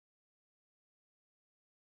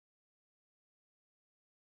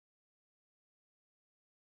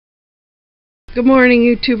Good morning,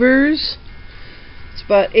 YouTubers. It's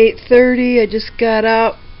about 8:30. I just got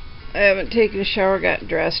up. I haven't taken a shower, gotten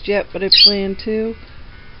dressed yet, but I plan to.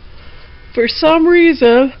 For some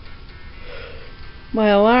reason, my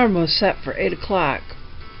alarm was set for 8 o'clock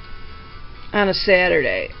on a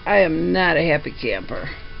Saturday. I am not a happy camper.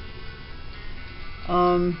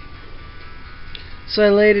 So I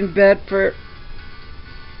laid in bed for a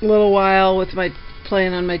little while with my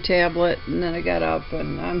playing on my tablet, and then I got up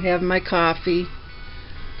and I'm having my coffee.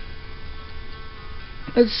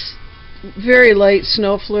 It's very light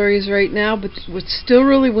snow flurries right now, but it's still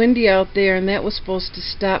really windy out there, and that was supposed to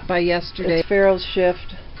stop by yesterday. It's Pharaoh's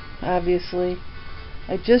shift, obviously.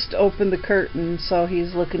 I just opened the curtain, so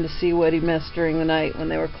he's looking to see what he missed during the night when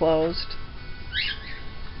they were closed.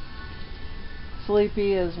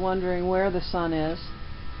 Sleepy is wondering where the sun is.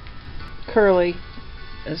 Curly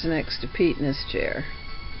is next to Pete in his chair.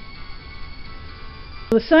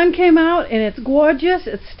 The sun came out and it's gorgeous.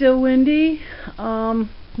 It's still windy.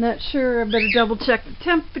 Not sure. I better double check the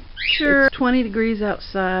temperature. It's 20 degrees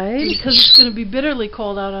outside because it's going to be bitterly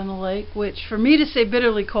cold out on the lake, which for me to say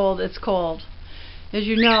bitterly cold, it's cold. As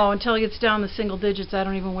you know, until it gets down to single digits, I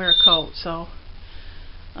don't even wear a coat. So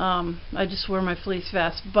I just wear my fleece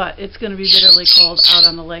vest, but it's going to be bitterly cold out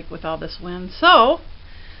on the lake with all this wind. So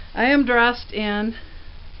I am dressed in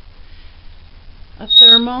a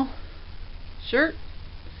thermal shirt,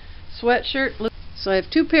 sweatshirt. So I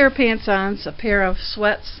have two pair of pants on, a pair of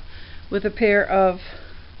sweats with a pair of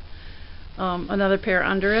another pair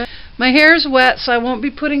under it. My hair is wet, so I won't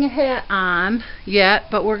be putting a hat on yet,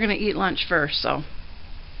 but we're going to eat lunch first. So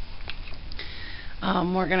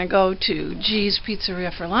we're going to go to G's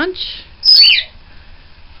Pizzeria for lunch.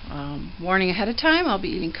 Warning ahead of time, I'll be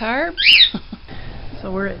eating carbs.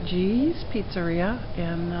 So we're at G's Pizzeria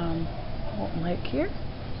in Holton Lake here.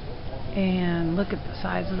 And look at the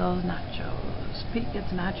size of those nachos. Pete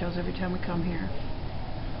gets nachos every time we come here.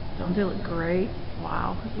 Don't they look great?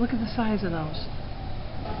 Wow. Look at the size of those.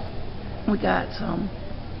 We got some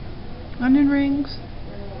onion rings.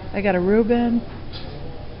 I got a Reuben,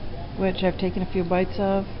 which I've taken a few bites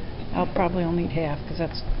of. I'll probably only eat half because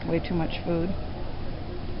that's way too much food.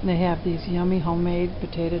 And they have these yummy homemade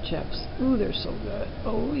potato chips. Ooh, they're so good.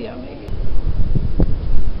 Oh, yummy.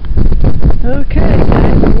 Okay,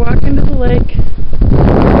 guys, we're walking to the lake.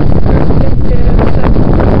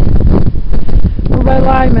 We're by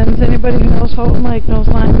Lyman's. Anybody who knows Holton Lake knows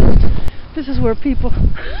Lyman's. This is where people,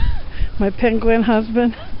 my penguin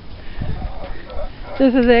husband,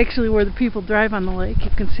 this is actually where the people drive on the lake. You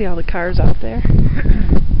can see all the cars out there.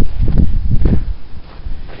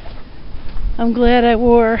 I'm glad I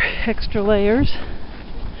wore extra layers.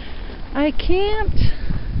 I can't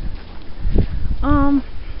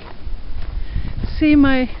see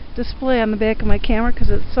my display on the back of my camera because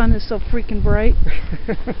the sun is so freaking bright.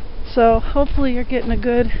 So hopefully you're getting a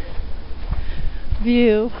good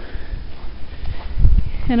view,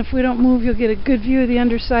 and if we don't move you'll get a good view of the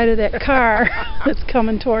underside of that car that's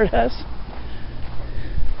coming toward us.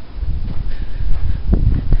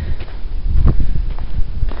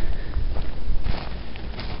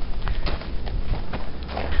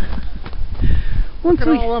 Look at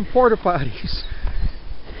all them porta potties.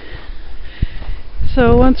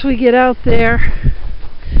 So once we get out there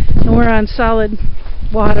and we're on solid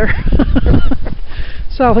water,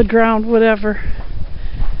 solid ground, whatever,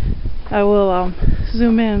 I will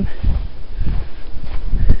zoom in.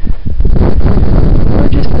 We're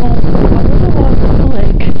just going a little walk on the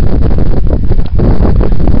lake.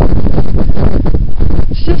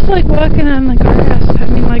 It's just like walking on the grass. I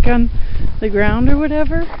mean, like on the ground or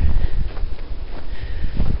whatever.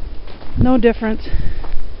 No difference.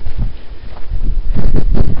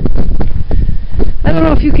 I don't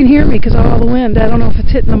know if you can hear me because of all the wind. I don't know if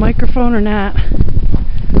it's hitting the microphone or not.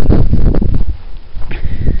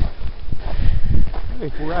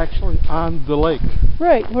 Hey, we're actually on the lake.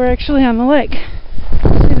 Right, we're actually on the lake.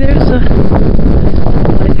 See, there's a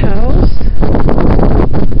lighthouse.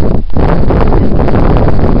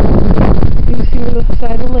 You can see where the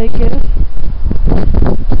side of the lake is.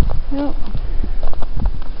 Yep.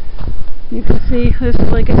 You can see this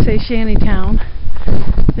is, like I say, Shantytown.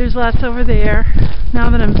 There's lots over there. Now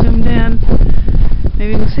that I'm zoomed in,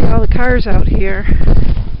 maybe you can see all the cars out here.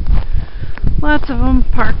 Lots of them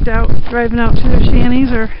parked out, driving out to their shanties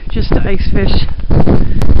or just to ice fish.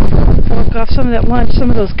 Walk off some of that lunch, some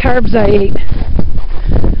of those carbs I ate.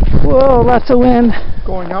 Whoa, lots of wind.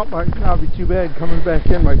 Going out might not be too bad. Coming back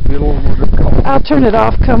in might be a little more difficult. I'll turn it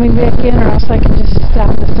off coming back in, or else I can just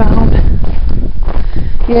stop the sound.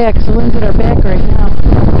 Yeah, because the wind's at our back right now.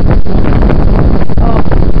 Oh.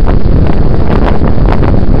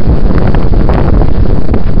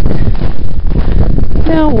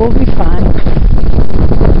 No, we'll be fine.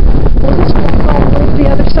 We'll just walk all the way to the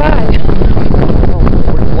other side. Oh,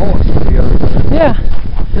 it would blow us to the other side. Yeah.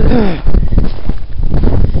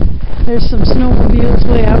 There's some snowmobiles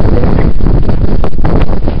way out there.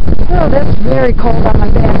 Oh, that's very cold on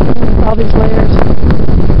my back with all these layers.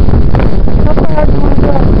 How far do you want to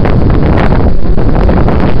go?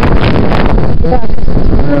 Yeah, 'cause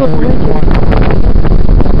it's really windy.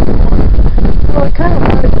 Well, I kind of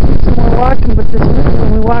wanted to do some more walking, but this winter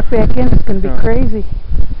when we walk back in, it's going to be crazy.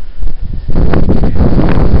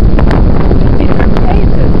 These are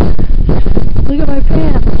faces. Look at my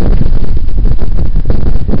pants.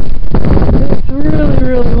 It's really,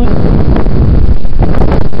 really windy.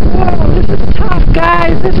 Whoa, this is tough,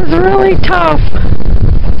 guys. This is really tough.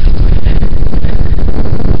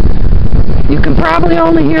 You can probably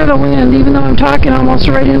only hear the wind, even though I'm talking almost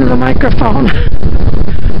right into the microphone.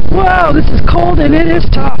 Whoa, this is cold and it is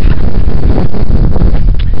tough.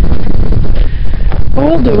 But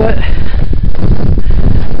we'll do it.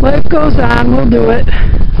 Life goes on, we'll do it.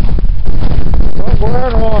 Well, we're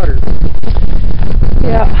on water.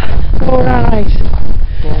 Yeah, we're on ice.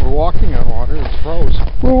 Well, we're walking on water. It's froze.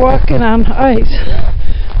 We're walking on ice.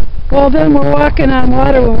 Well, then we're walking on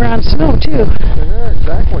water when we're on snow, too. Yeah,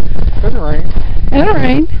 exactly. And rain. And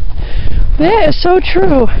rain. That is so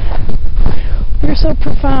true. You're so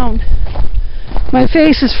profound. My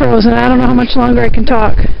face is frozen. I don't know how much longer I can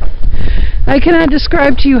talk. I cannot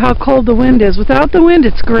describe to you how cold the wind is. Without the wind,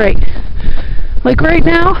 it's great. Like right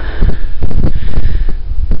now,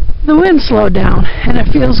 the wind slowed down, and it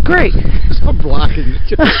feels great. I'm blocking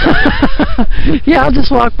it. Yeah, I'll just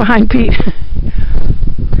walk behind Pete.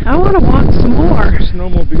 I want to walk some more.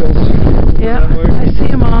 Snowmobiles. Yeah, I see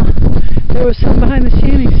them all. There was some behind the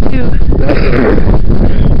shanties, too.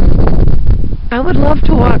 I would love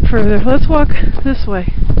to walk further. Let's walk this way.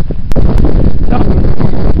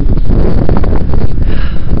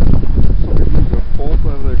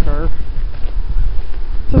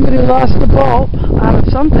 Somebody lost a bolt out of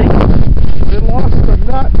something. They lost a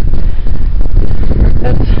nut.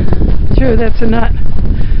 That's true, that's a nut,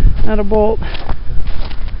 not a bolt.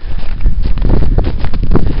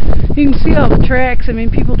 You can see all the tracks. I mean,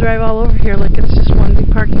 people drive all over here like it's just one big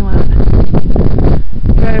parking lot.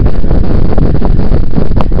 Drive,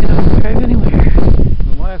 drive anywhere.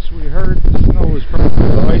 And last we heard, the snow was probably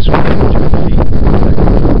the ice was 2 feet.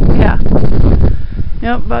 Yeah.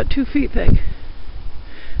 Yep, about 2 feet thick.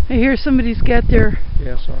 I hear somebody's got their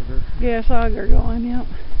gas auger going, yep.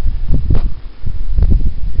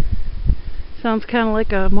 Sounds kind of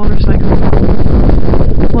like a motorcycle.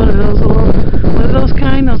 One of those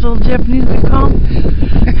little Japanese we call them.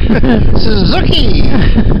 Suzuki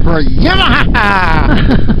or Yamaha.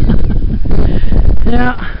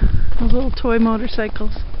 Yeah, those little toy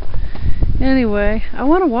motorcycles. Anyway, I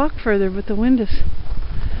want to walk further, but the wind is...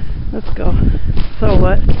 Let's go. So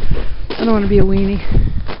what? I don't want to be a weenie.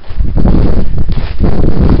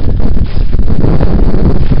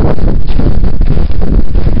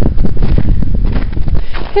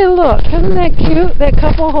 Hey, look, isn't that cute? That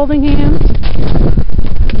couple holding hands?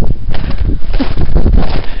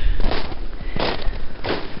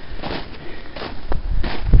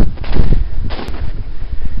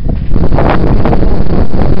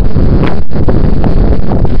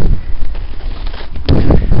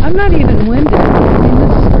 I'm not even winded. I mean,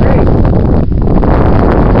 this is great.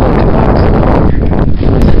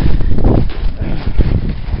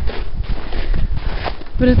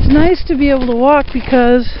 But it's nice to be able to walk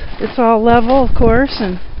because it's all level, of course,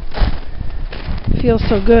 and it feels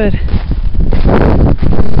so good.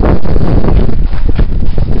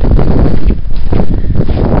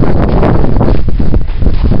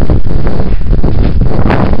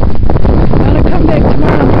 I'm going to come back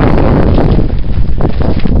tomorrow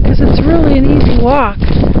because it's really an easy walk.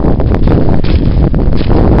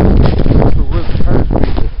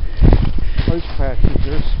 Ice patches,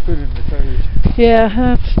 they're spinning the tires. Yeah,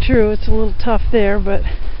 that's true. It's a little tough there, but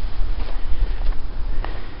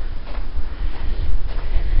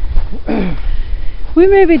we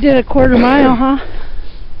maybe did a quarter mile, huh?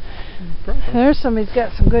 Probably. There's somebody's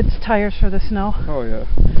got some good tires for the snow. Oh yeah.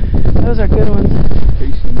 Those are good ones.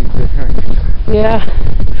 Casey needs that kind of. Yeah.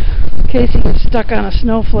 In case he gets stuck on a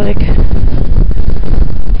snowflake.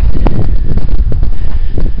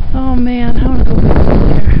 Oh man, I want to go back in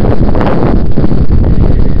there.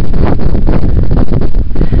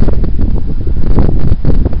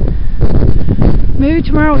 Maybe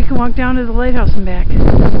tomorrow we can walk down to the lighthouse and back.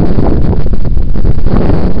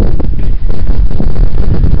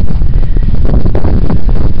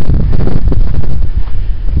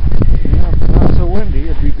 Yeah, if it's not so windy,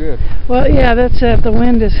 it'd be good. Well, yeah, that's it. The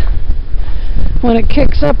wind is, when it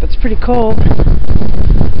kicks up, it's pretty cold.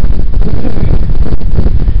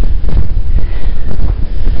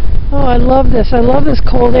 Oh, I love this. I love this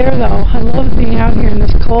cold air, though. I love being out here in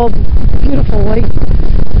this cold, beautiful white.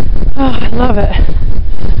 Oh, I love it.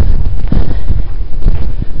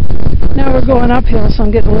 Now we're going uphill, so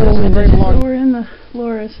I'm getting a little winded. So we're in the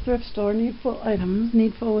Laura's thrift store, Needful items,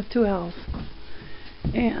 Needful with 2 L's.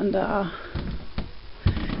 And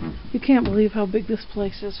you can't believe how big this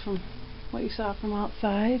place is from what you saw from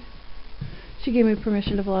outside. She gave me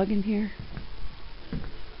permission to vlog in here.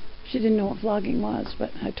 She didn't know what vlogging was,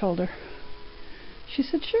 but I told her. She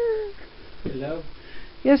said, sure. Hello?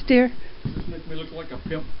 Yes, dear. Make me look like a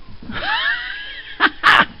pimp.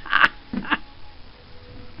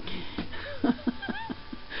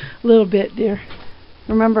 A little bit, dear.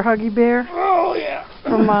 Remember Huggy Bear? Oh, yeah.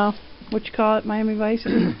 From, what you call it, Miami Vice?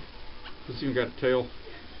 This even got a tail.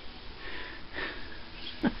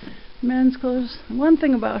 Men's clothes. One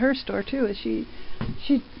thing about her store, too, is she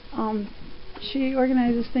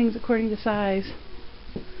organizes things according to size,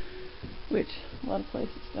 which a lot of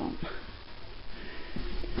places don't.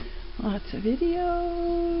 Lots of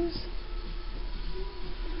videos.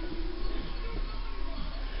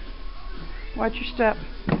 Watch your step.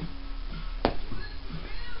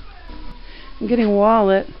 I'm getting a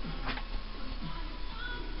wallet.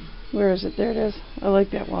 Where is it? There it is. I like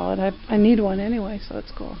that wallet. I need one anyway, so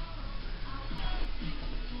it's cool.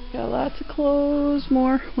 Got lots of clothes,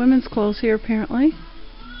 more women's clothes here apparently.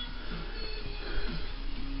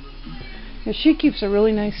 Yeah, she keeps a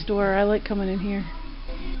really nice store. I like coming in here.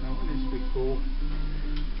 That one needs to be cool.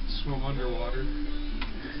 Swim underwater.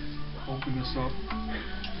 Open this up.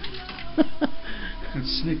 And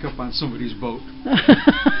sneak up on somebody's boat.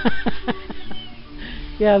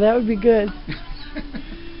 Yeah, that would be good.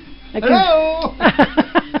 Hello!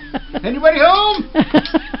 Anybody home?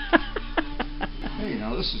 Hey,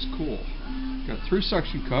 now this is cool. Got 3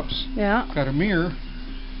 suction cups. Yeah. Got a mirror.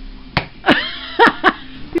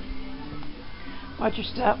 Watch your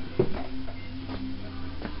step.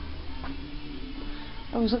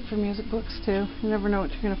 I always look for music books too. You never know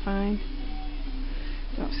what you're going to find.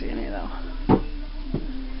 Don't see any though.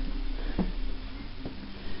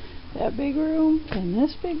 That big room and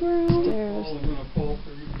this big room. Stairs. Oh, I'm gonna fall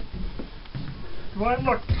for you. Do I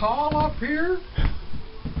look tall up here?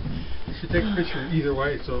 You should take a picture either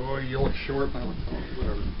way, so you look short and I look tall,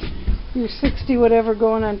 whatever. You're 60 whatever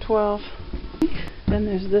going on 12. Then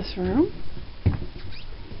there's this room.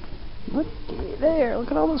 Looky there, look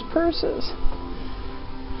at all those purses.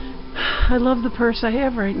 I love the purse I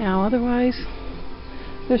have right now, otherwise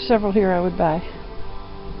there's several here I would buy.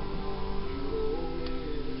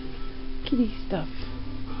 Kitty stuff.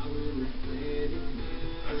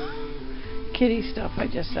 Kitty stuff, I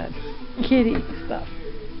just said. Kitty stuff.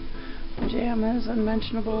 Pajamas,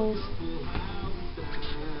 unmentionables.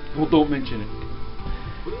 Well, don't mention it.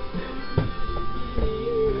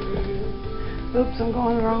 Oops, I'm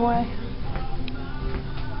going the wrong way.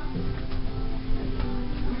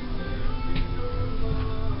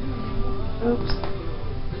 Oops.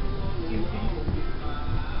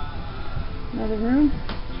 Another room.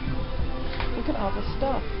 Look at all the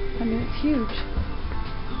stuff. I mean, it's huge.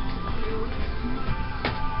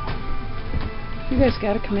 You guys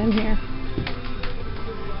gotta come in here.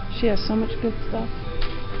 She has so much good stuff.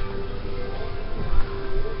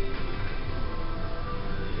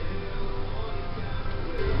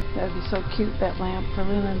 That'd be so cute, that lamp for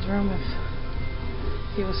Leland's room if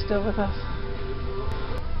he was still with us.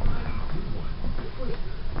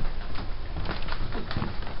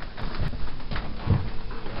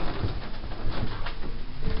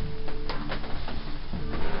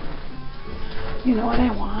 You know what I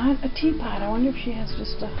want? A teapot. I wonder if she has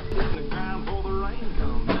just a...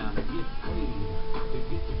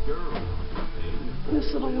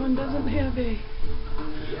 This little one doesn't have a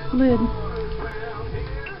lid.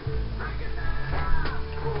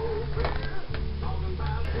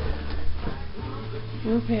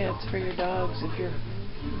 Roof pads for your dogs if you're...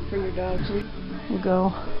 for your dogs. We'll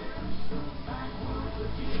go.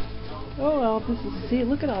 Oh well, this is... see,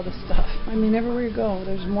 look at all this stuff. I mean, everywhere you go,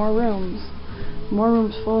 there's more rooms. More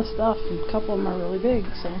rooms full of stuff, and a couple of them are really big,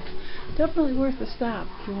 so definitely worth a stop.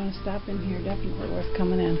 If you want to stop in here, definitely worth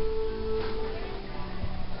coming in.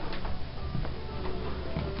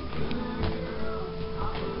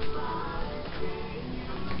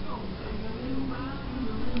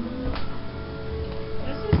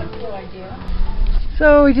 This is a cool idea.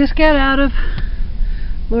 So we just got out of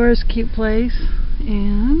Laura's cute place,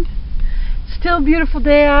 and it's still a beautiful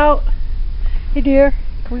day out. Hey dear.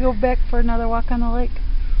 Can we go back for another walk on the lake?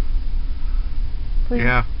 please?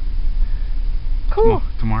 Yeah. Cool.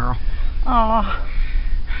 Tomorrow. Aw.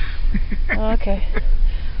 Okay.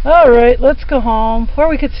 All right, let's go home. Or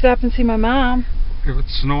we could stop and see my mom. If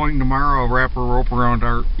it's snowing tomorrow, I'll wrap a rope around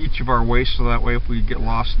each of our waists so that way if we get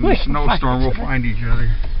lost in the snowstorm, we'll find each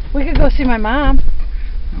other. We could go see my mom.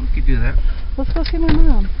 Yeah, we could do that. Let's go see my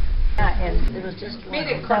mom. Yeah, and it was just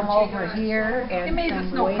some over here and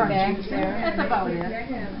some way back there. That's about it.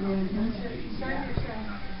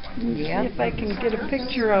 Yeah. See if I can get a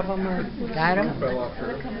picture of them. Or Got him?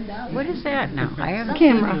 What is that now? I haven't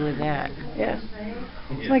Camera. seen you with that. yeah,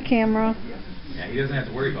 it's my camera. Yeah, he doesn't have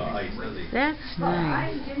to worry about ice, does he? That's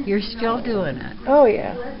nice. You're still doing it. Oh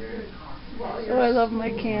yeah. Oh, I love my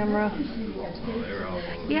camera.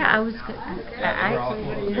 Yeah, I was.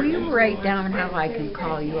 Will you write down how I can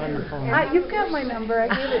call you on the phone? You've got my number. I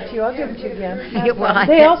gave it to you. I'll give it to you again. Yeah, well,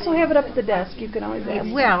 They also have it up at the desk. You can always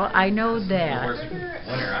ask. Well, I know that.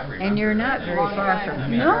 And you're not very far from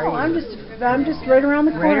here. No, are you? I'm just right around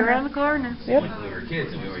the corner. Right around the corner. Yep. When we were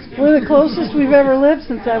kids, we always We're the closest we've ever lived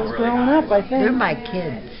since I was growing up, I They're think. my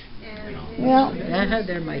kids. Yeah.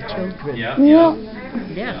 They're my children. Yeah. Yeah.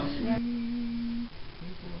 Yeah.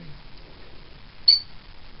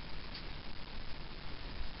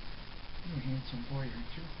 You're a handsome boy, aren't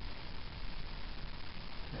you?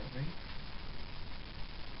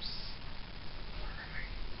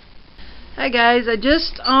 Hi guys, I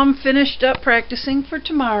just finished up practicing for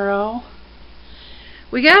tomorrow.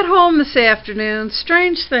 We got home this afternoon.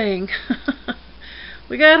 Strange thing.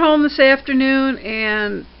 We got home this afternoon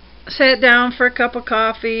and sat down for a cup of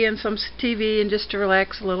coffee and some TV and just to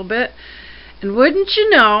relax a little bit. And wouldn't you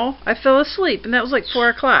know, I fell asleep, and that was like 4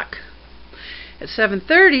 o'clock. At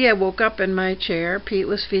 7:30, I woke up in my chair. Pete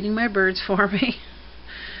was feeding my birds for me.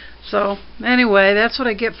 So, anyway, that's what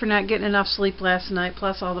I get for not getting enough sleep last night,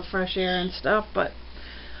 plus all the fresh air and stuff. But,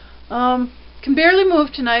 can barely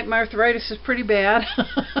move tonight. My arthritis is pretty bad.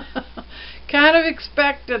 Kind of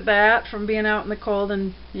expected that from being out in the cold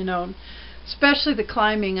and, especially the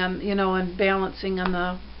climbing on, and balancing on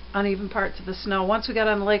the uneven parts of the snow. Once we got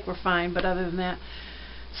on the lake, we're fine, but other than that.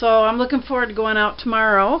 So, I'm looking forward to going out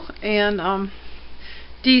tomorrow and,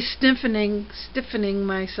 stiffening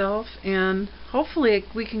myself, and hopefully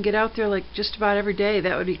we can get out there like just about every day.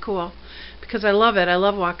 That would be cool because I love it. I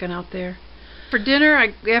love walking out there. For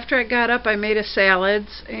dinner, after I got up, I made us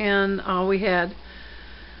salads, and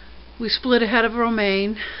we split a head of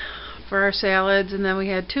romaine for our salads, and then we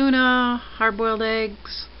had tuna, hard-boiled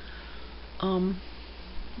eggs,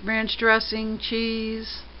 ranch dressing,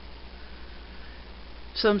 cheese,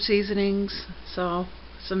 some seasonings, so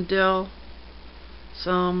some dill,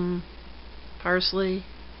 some parsley.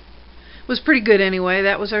 It was pretty good anyway.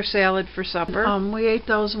 That was our salad for supper. We ate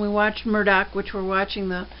those and we watched Murdoch, which we're watching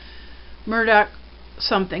the Murdoch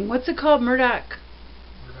something. What's it called? Murdoch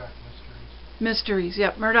Mysteries.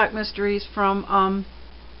 Yep, Murdoch Mysteries from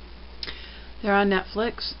they're on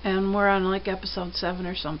Netflix, and we're on like episode 7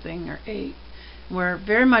 or something, or 8. We're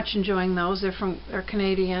very much enjoying those. They're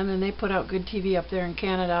Canadian, and they put out good TV up there in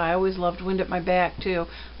Canada. I always loved Wind at My Back too.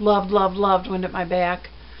 Loved Wind at My Back.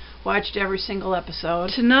 Watched every single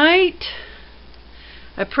episode. Tonight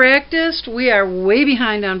I practiced. We are way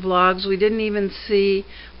behind on vlogs. We didn't even see.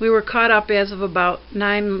 We were caught up as of about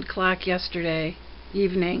 9 o'clock yesterday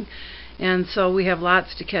evening, and so we have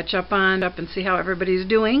lots to catch up on and see how everybody's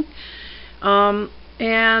doing. And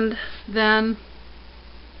then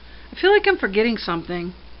I feel like I'm forgetting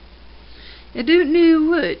something. I don't know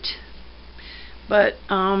what. But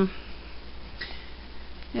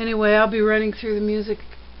anyway, I'll be running through the music,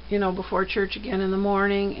 before church again in the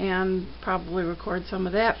morning, and probably record some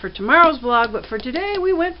of that for tomorrow's vlog. But for today,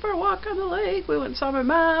 we went for a walk on the lake. We went and saw my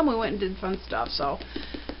mom. We went and did fun stuff. So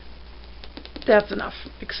that's enough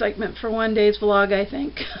excitement for one day's vlog, I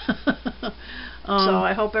think. So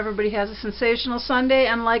I hope everybody has a sensational Sunday,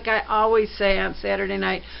 and like I always say on Saturday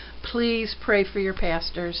night, please pray for your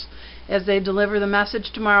pastors as they deliver the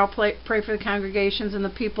message tomorrow. Pray for the congregations and the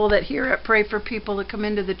people that hear it. Pray for people that come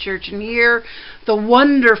into the church and hear the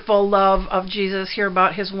wonderful love of Jesus, hear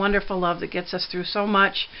about His wonderful love that gets us through so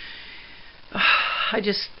much. I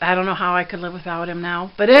don't know how I could live without Him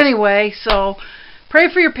now. But anyway, so pray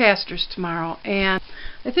for your pastors tomorrow, and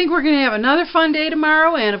I think we're going to have another fun day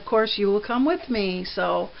tomorrow, and of course you will come with me.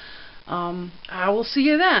 So I will see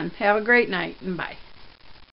you then. Have a great night, and bye.